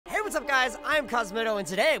What's up, guys? I'm Cosmitto, and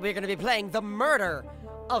today we're going to be playing the murder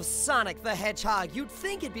of Sonic the Hedgehog. You'd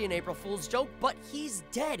think it'd be an April Fool's joke, but he's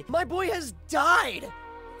dead. My boy has died!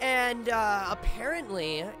 And,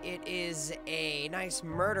 apparently, it is a nice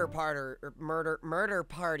murder party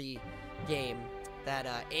game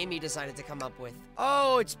that, Amy decided to come up with.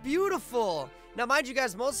 Oh, it's beautiful! Now, mind you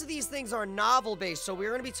guys, most of these things are novel-based, so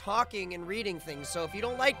we're going to be talking and reading things, so if you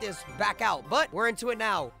don't like this, back out. But we're into it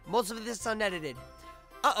now. Most of this is unedited.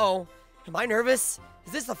 Uh-oh. Am I nervous?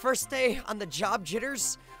 Is this the first day on the job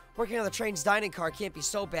jitters? Working on the train's dining car can't be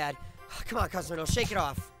so bad. Come on, Cosmitto, shake it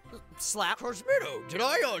off. Slap. Cosmitto, did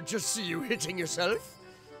I just see you hitting yourself?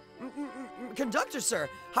 Conductor, sir,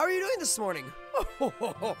 how are you doing this morning?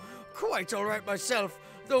 Oh, quite all right myself,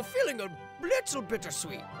 though feeling a little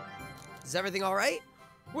bittersweet. Is everything all right?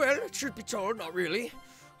 Well, truth be told, not really.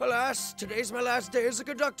 Alas, today's my last day as a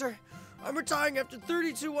conductor. I'm retiring after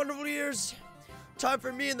 32 wonderful years. Time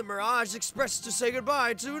for me and the Mirage Express to say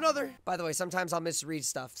goodbye to another. By the way, sometimes I'll misread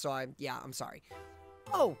stuff, so I'm sorry.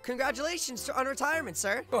 Oh, congratulations on retirement,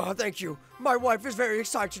 sir. Oh, thank you. My wife is very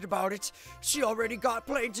excited about it. She already got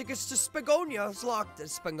plane tickets to Spagonia's locked.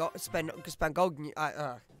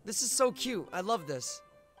 Spagonia. This is so cute. I love this.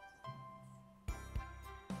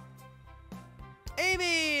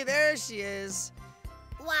 Amy, there she is.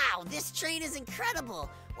 Wow, this train is incredible.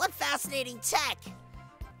 What fascinating tech.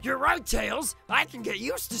 You're right, Tails. I can get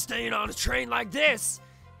used to staying on a train like this.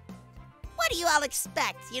 What do you all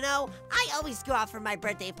expect? You know, I always go out for my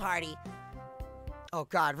birthday party. Oh,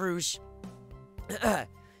 God, Rouge. I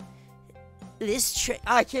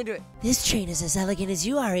can't do it. This train is as elegant as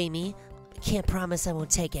you are, Amy. I can't promise I won't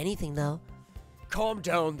take anything, though. Calm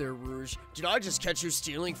down there, Rouge. Did I just catch you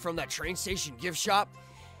stealing from that train station gift shop?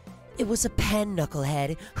 It was a pen,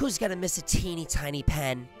 knucklehead. Who's gonna miss a teeny tiny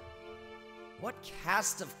pen? What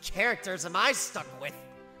cast of characters am I stuck with?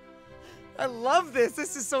 I love this.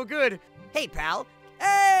 This is so good. Hey, pal.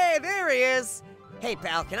 Hey, there he is. Hey,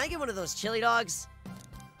 pal, can I get one of those chili dogs?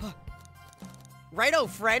 Righto,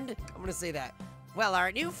 friend. I'm gonna say that. Well,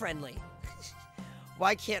 aren't you friendly?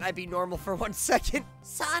 Why can't I be normal for 1 second?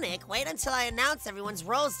 Sonic, wait until I announce everyone's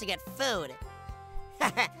roles to get food.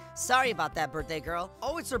 Sorry about that, birthday girl.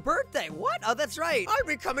 Oh, it's her birthday. What? Oh, that's right. I'll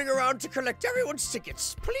be coming around to collect everyone's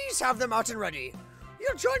tickets. Please have them out and ready.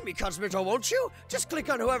 You'll join me, Cosmitto, won't you? Just click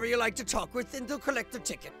on whoever you like to talk with and they'll collect the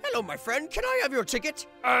ticket. Hello, my friend. Can I have your ticket?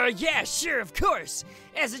 Yeah, sure, of course.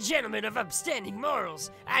 As a gentleman of upstanding morals,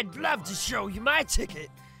 I'd love to show you my ticket.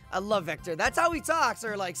 I love Vector. That's how he talks,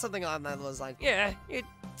 or like something on those lines. Yeah, it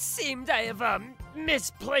seemed I have,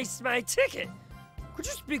 misplaced my ticket. Could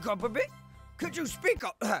you speak up a bit? Could you speak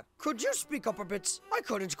up? Could you speak up a bit? I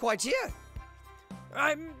couldn't quite hear.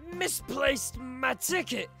 I misplaced my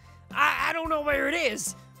ticket. I don't know where it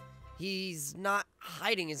is. He's not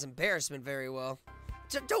hiding his embarrassment very well.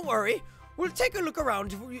 Don't worry. We'll take a look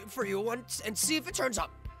around for you once and see if it turns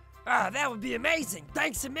up. That would be amazing.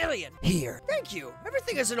 Thanks a million. Here. Thank you.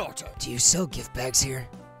 Everything is in order. Do you sell gift bags here?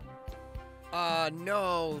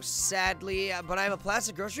 No, sadly, but I have a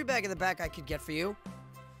plastic grocery bag in the back I could get for you.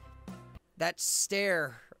 That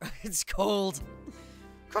stare, it's cold.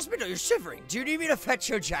 Cosmitto, you're shivering. Do you need me to fetch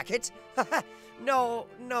your jacket? No,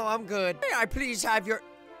 I'm good. May I please have your...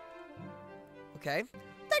 Okay.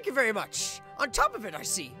 Thank you very much. On top of it, I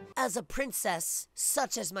see. As a princess,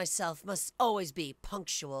 such as myself must always be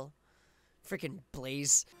punctual. Freaking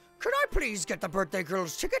Blaze. Could I please get the birthday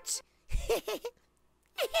girl's tickets?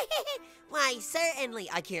 Why, certainly.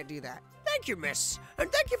 I can't do that. Thank you, miss.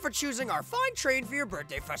 And thank you for choosing our fine train for your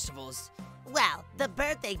birthday festivals. Well, the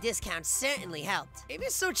birthday discount certainly helped.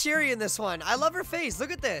 Amy's so cheery in this one. I love her face.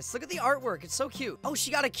 Look at this. Look at the artwork. It's so cute. Oh,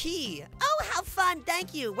 she got a key. Oh, how fun.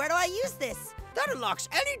 Thank you. Where do I use this? That unlocks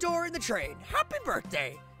any door in the train. Happy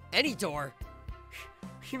birthday. Any door?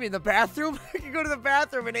 You mean the bathroom? I can go to the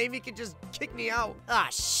bathroom and Amy can just kick me out. Ah,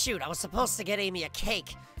 shoot. I was supposed to get Amy a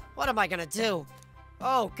cake. What am I gonna do?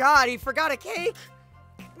 Oh, God. He forgot a cake.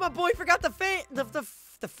 My boy forgot the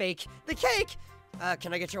cake.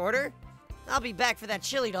 Can I get your order? I'll be back for that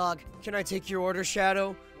chili dog. Can I take your order,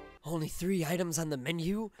 Shadow? Only 3 items on the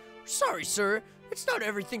menu? Sorry, sir. It's not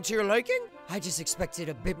everything to your liking. I just expected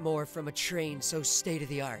a bit more from a train so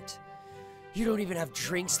state-of-the-art. You don't even have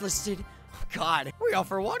drinks listed? Oh, God. We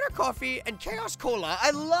offer water, coffee, and Chaos Cola. I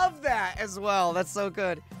love that as well. That's so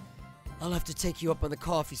good. I'll have to take you up on the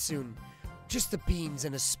coffee soon. Just the beans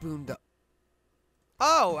and a spoon to...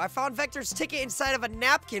 Oh, I found Vector's ticket inside of a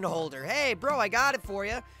napkin holder. Hey, bro, I got it for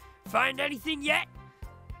you. Find anything yet?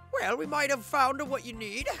 Well, we might have found what you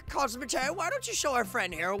need. Cosmitto, why don't you show our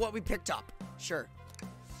friend here what we picked up? Sure.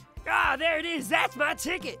 Ah, there it is. That's my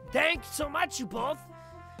ticket. Thanks so much, you both.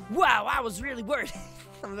 Wow, I was really worried.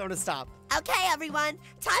 I'm going to stop. Okay, everyone,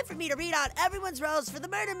 time for me to read out everyone's roles for the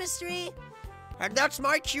murder mystery. And that's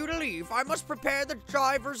my cue to leave. I must prepare the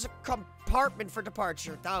driver's compartment for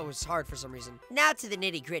departure. That was hard for some reason. Now to the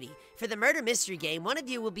nitty-gritty. For the murder mystery game, one of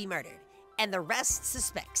you will be murdered, and the rest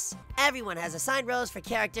suspects. Everyone has assigned roles for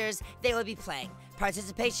characters they will be playing.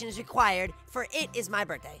 Participation is required, for it is my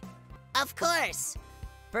birthday. Of course.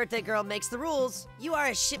 Birthday girl makes the rules. You are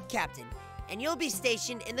a ship captain, and you'll be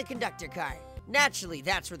stationed in the conductor car. Naturally,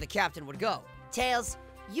 that's where the captain would go. Tails,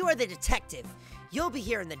 you are the detective. You'll be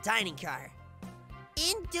here in the dining car.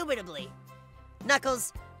 Indubitably.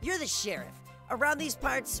 Knuckles, you're the sheriff. Around these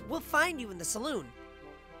parts, we'll find you in the saloon.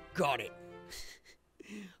 Got it.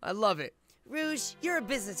 I love it. Rouge, you're a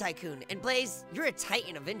business tycoon, and Blaze, you're a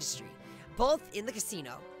titan of industry. Both in the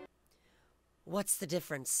casino. What's the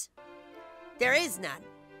difference? There is none.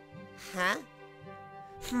 Huh?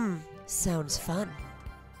 Sounds fun.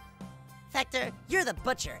 Vector, you're the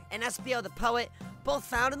butcher, and SBO the poet, both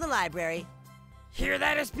found in the library. Hear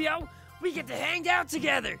that, SPO? We get to hang out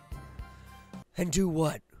together. And do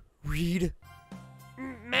what? Read?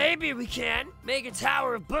 Maybe we can. Make a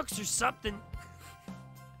tower of books or something.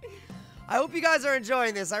 I hope you guys are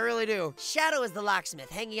enjoying this. I really do. Shadow is the locksmith,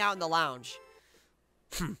 hanging out in the lounge.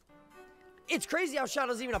 It's crazy how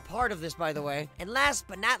Shadow's even a part of this, by the way. And last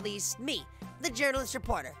but not least, me, the journalist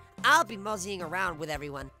reporter. I'll be moseying around with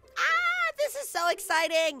everyone. This is so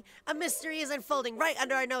exciting! A mystery is unfolding right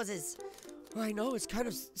under our noses. I know, it's kind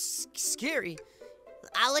of scary.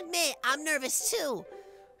 I'll admit, I'm nervous too.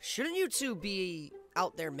 Shouldn't you two be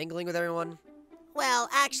out there mingling with everyone? Well,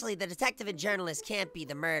 actually, the detective and journalist can't be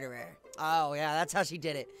the murderer. Oh, yeah, that's how she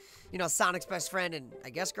did it. You know, Sonic's best friend and, I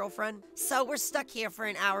guess, girlfriend? So we're stuck here for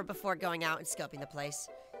an hour before going out and scoping the place.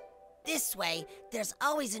 This way, there's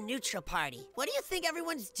always a neutral party. What do you think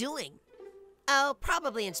everyone's doing? Oh,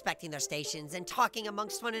 probably inspecting their stations and talking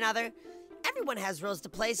amongst one another. Everyone has roles to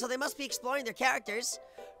play, so they must be exploring their characters.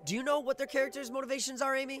 Do you know what their characters' motivations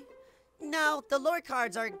are, Amy? No, the lore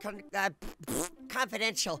cards are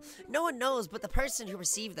confidential. No one knows but the person who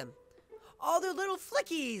received them. Oh, they're little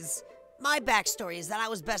flickies. My backstory is that I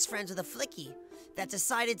was best friends with a flicky that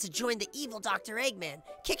decided to join the evil Dr. Eggman,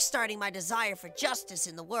 kickstarting my desire for justice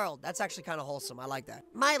in the world. That's actually kind of wholesome. I like that.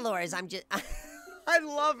 My lore is I'm just... I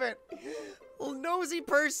love it. Well, nosy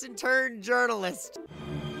person turned journalist.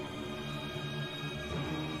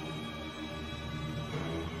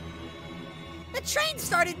 The train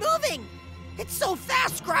started moving! It's so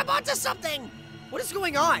fast, grab onto something! What is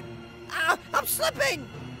going on? I'm slipping!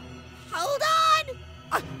 Hold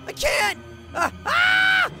on! I can't!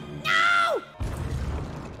 No!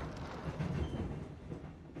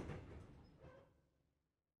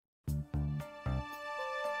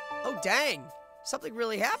 Oh, dang. Something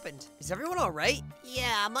really happened. Is everyone all right?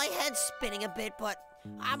 Yeah, my head's spinning a bit, but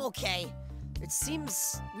I'm okay. It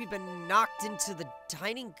seems we've been knocked into the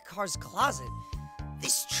dining car's closet.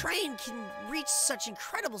 This train can reach such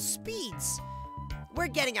incredible speeds. We're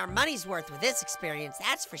getting our money's worth with this experience,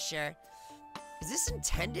 that's for sure. Is this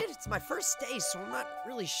intended? It's my first day, so I'm not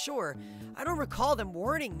really sure. I don't recall them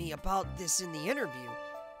warning me about this in the interview.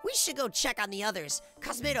 We should go check on the others.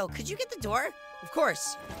 Cosmitto, could you get the door? Of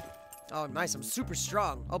course. Oh, nice, I'm super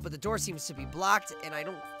strong. Oh, but the door seems to be blocked, and I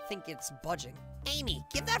don't think it's budging. Amy,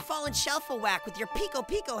 give that fallen shelf a whack with your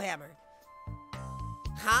Pico hammer.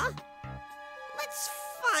 Huh? Let's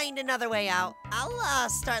find another way out. I'll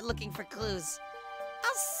start looking for clues.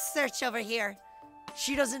 I'll search over here.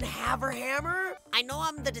 She doesn't have her hammer? I know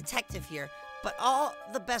I'm the detective here, but all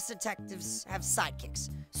the best detectives have sidekicks,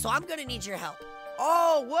 so I'm gonna need your help.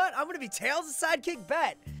 Oh, what? I'm gonna be Tails' sidekick?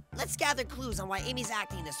 Bet. Let's gather clues on why Amy's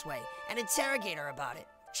acting this way and interrogate her about it.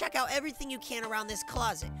 Check out everything you can around this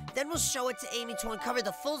closet. Then we'll show it to Amy to uncover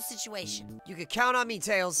the full situation. You can count on me,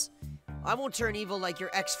 Tails. I won't turn evil like your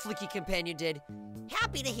ex-flicky companion did.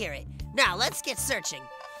 Happy to hear it. Now, let's get searching.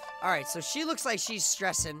 Alright, so she looks like she's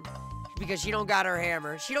stressing because she don't got her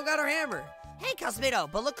hammer. She don't got her hammer. Hey,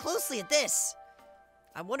 Cosmitto, but look closely at this.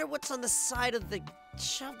 I wonder what's on the side of the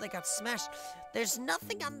shelf that got smashed. There's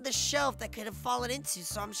nothing on the shelf that could have fallen into,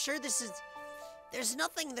 so I'm sure this is... There's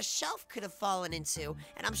nothing the shelf could have fallen into,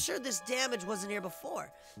 and I'm sure this damage wasn't here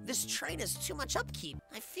before. This train has too much upkeep.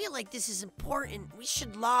 I feel like this is important. We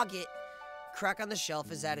should log it. Crack on the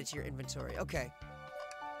shelf is added to your inventory. Okay.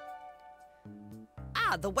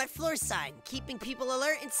 Ah, the wet floor sign, keeping people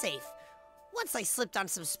alert and safe. Once I slipped on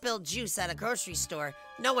some spilled juice at a grocery store.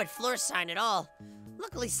 No wet floor sign at all.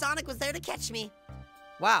 Luckily, Sonic was there to catch me.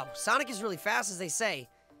 Wow, Sonic is really fast, as they say.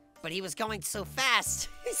 but he was going so fast.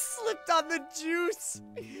 He slipped on the juice.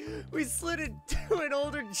 We slid into an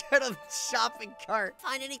older gentleman's shopping cart.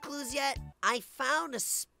 Find any clues yet? I found a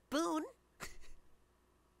spoon.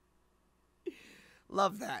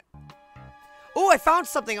 Love that. Oh, I found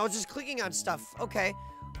something. I was just clicking on stuff. Okay.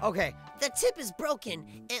 Okay. The tip is broken.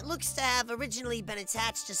 It looks to have originally been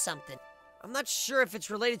attached to something. I'm not sure if it's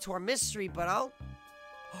related to our mystery, but I'll...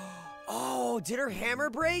 Oh, did her hammer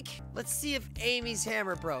break? Let's see if Amy's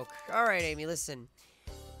hammer broke. All right, Amy, listen.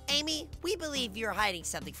 Amy, we believe you're hiding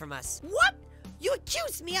something from us. What? You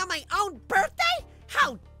accused me on my own birthday?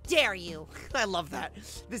 How dare you? I love that.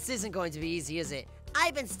 This isn't going to be easy, is it?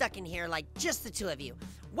 I've been stuck in here like just the two of you.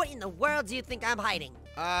 What in the world do you think I'm hiding?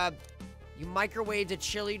 You microwaved a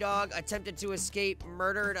chili dog, attempted to escape,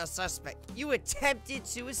 murdered a suspect. You attempted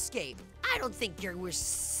to escape. I don't think you were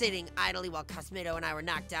sitting idly while Cosmitto and I were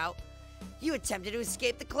knocked out. You attempted to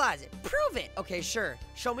escape the closet. Prove it! Okay, sure.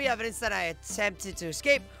 Show me evidence that I attempted to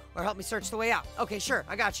escape, or help me search the way out. Okay, sure,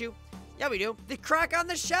 I got you. Yeah, we do. The crack on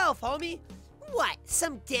the shelf, homie. What?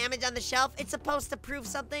 Some damage on the shelf? It's supposed to prove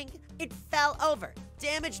something? It fell over.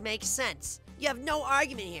 Damage makes sense. You have no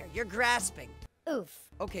argument here. You're grasping. Oof.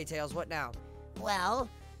 Okay, Tails, what now? Well,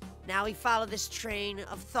 now we follow this train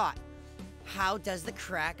of thought. How does the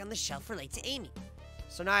crack on the shelf relate to Amy?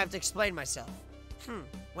 So now I have to explain myself.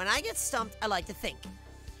 When I get stumped, I like to think.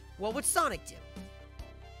 What would Sonic do?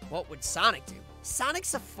 What would Sonic do?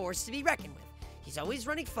 Sonic's a force to be reckoned with. He's always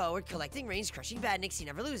running forward, collecting rings, crushing badniks. He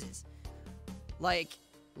never loses. Like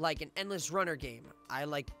an endless runner game. I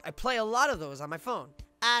play a lot of those on my phone.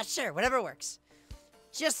 Sure, whatever works.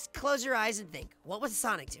 Just close your eyes and think. What would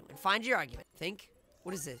Sonic do? And find your argument. Think?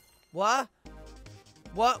 What is it? What?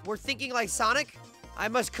 What? We're thinking like Sonic? I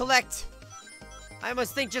must collect. I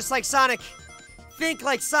must think just like Sonic. Think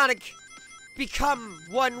like Sonic. Become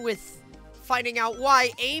one with finding out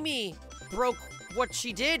why Amy broke what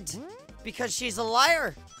she did. Because she's a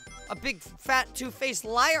liar. A big, fat, two-faced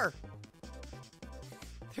liar.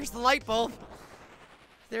 There's the light bulb.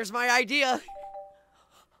 There's my idea.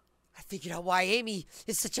 I figured out why Amy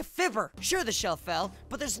is such a fibber. Sure, the shelf fell,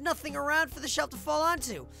 but there's nothing around for the shelf to fall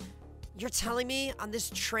onto. You're telling me on this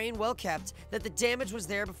train well kept that the damage was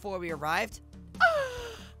there before we arrived?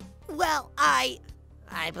 Well, I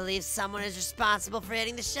believe someone is responsible for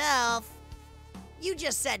hitting the shelf. You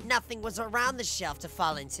just said nothing was around the shelf to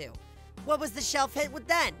fall into. What was the shelf hit with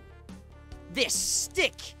then? This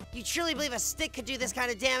stick. You truly believe a stick could do this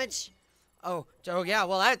kind of damage? Oh yeah,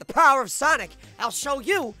 well, I have the power of Sonic. I'll show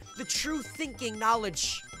you the true thinking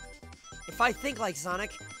knowledge. If I think like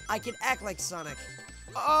Sonic, I can act like Sonic.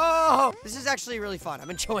 Oh, this is actually really fun. I'm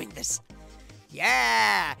enjoying this.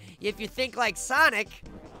 Yeah, if you think like Sonic,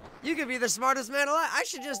 you could be the smartest man alive. I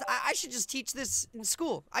should just teach this in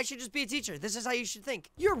school. I should just be a teacher. This is how you should think.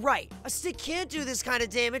 You're right. A stick can't do this kind of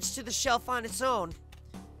damage to the shelf on its own.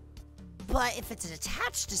 But if it's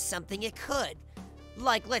attached to something, it could.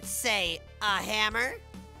 Like, let's say, a hammer?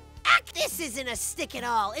 This isn't a stick at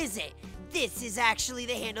all, is it? This is actually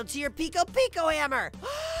the handle to your Pico Pico hammer.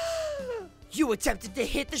 You attempted to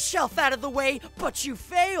hit the shelf out of the way, but you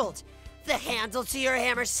failed. The handle to your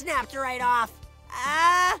hammer snapped right off.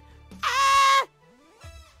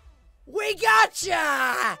 We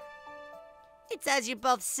gotcha! It's as you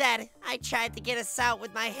both said. I tried to get us out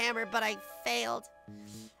with my hammer, but I failed.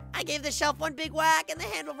 I gave the shelf one big whack and the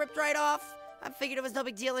handle ripped right off. I figured it was no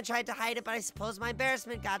big deal and tried to hide it, but I suppose my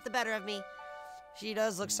embarrassment got the better of me. She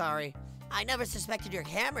does look sorry. I never suspected your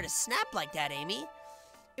hammer to snap like that, Amy.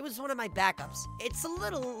 It was one of my backups. It's a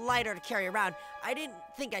little lighter to carry around. I didn't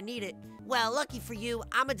think I need it. Well, lucky for you,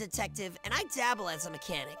 I'm a detective and I dabble as a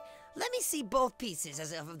mechanic. Let me see both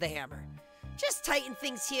pieces of the hammer. Just tighten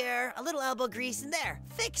things here, a little elbow grease, and there,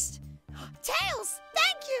 fixed. Tails,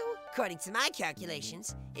 thank you! According to my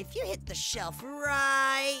calculations, if you hit the shelf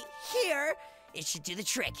right here, it should do the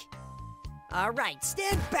trick. All right,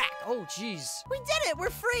 stand back. Oh, jeez. We did it, we're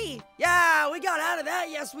free. Yeah, we got out of that,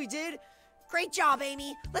 yes we did. Great job,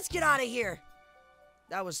 Amy. Let's get out of here.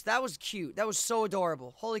 That was cute. That was so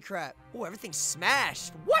adorable. Holy crap. Oh, everything's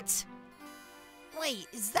smashed. What? Wait,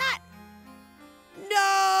 is that?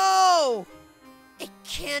 No! It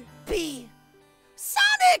can't be.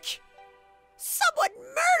 Sonic! Someone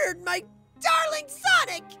murdered my darling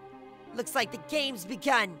Sonic! Looks like the game's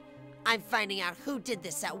begun. I'm finding out who did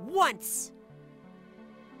this at once.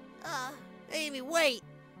 Amy, wait.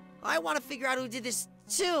 I want to figure out who did this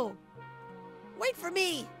too. Wait for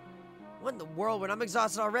me. What in the world when I'm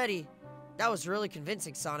exhausted already? That was really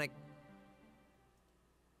convincing, Sonic.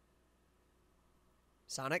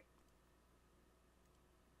 Sonic?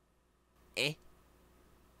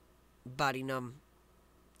 Body numb.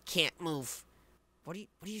 can't move. What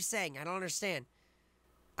are you saying? I don't understand.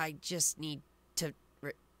 I just need to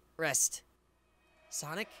rest.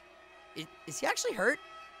 Sonic? Is he actually hurt?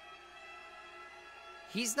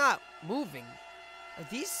 He's not moving. Are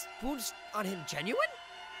these wounds on him genuine?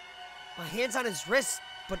 My hand's on his wrist,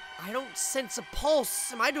 but I don't sense a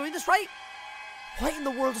pulse. Am I doing this right? What in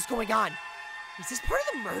the world is going on? Is this part of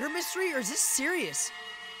the murder mystery, or is this serious?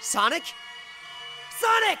 Sonic?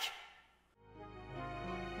 Sonic!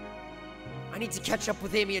 I need to catch up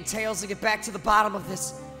with Amy and Tails and get back to the bottom of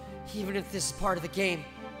this. Even if this is part of the game,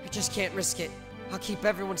 I just can't risk it. I'll keep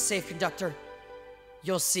everyone safe, Conductor.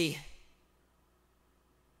 You'll see.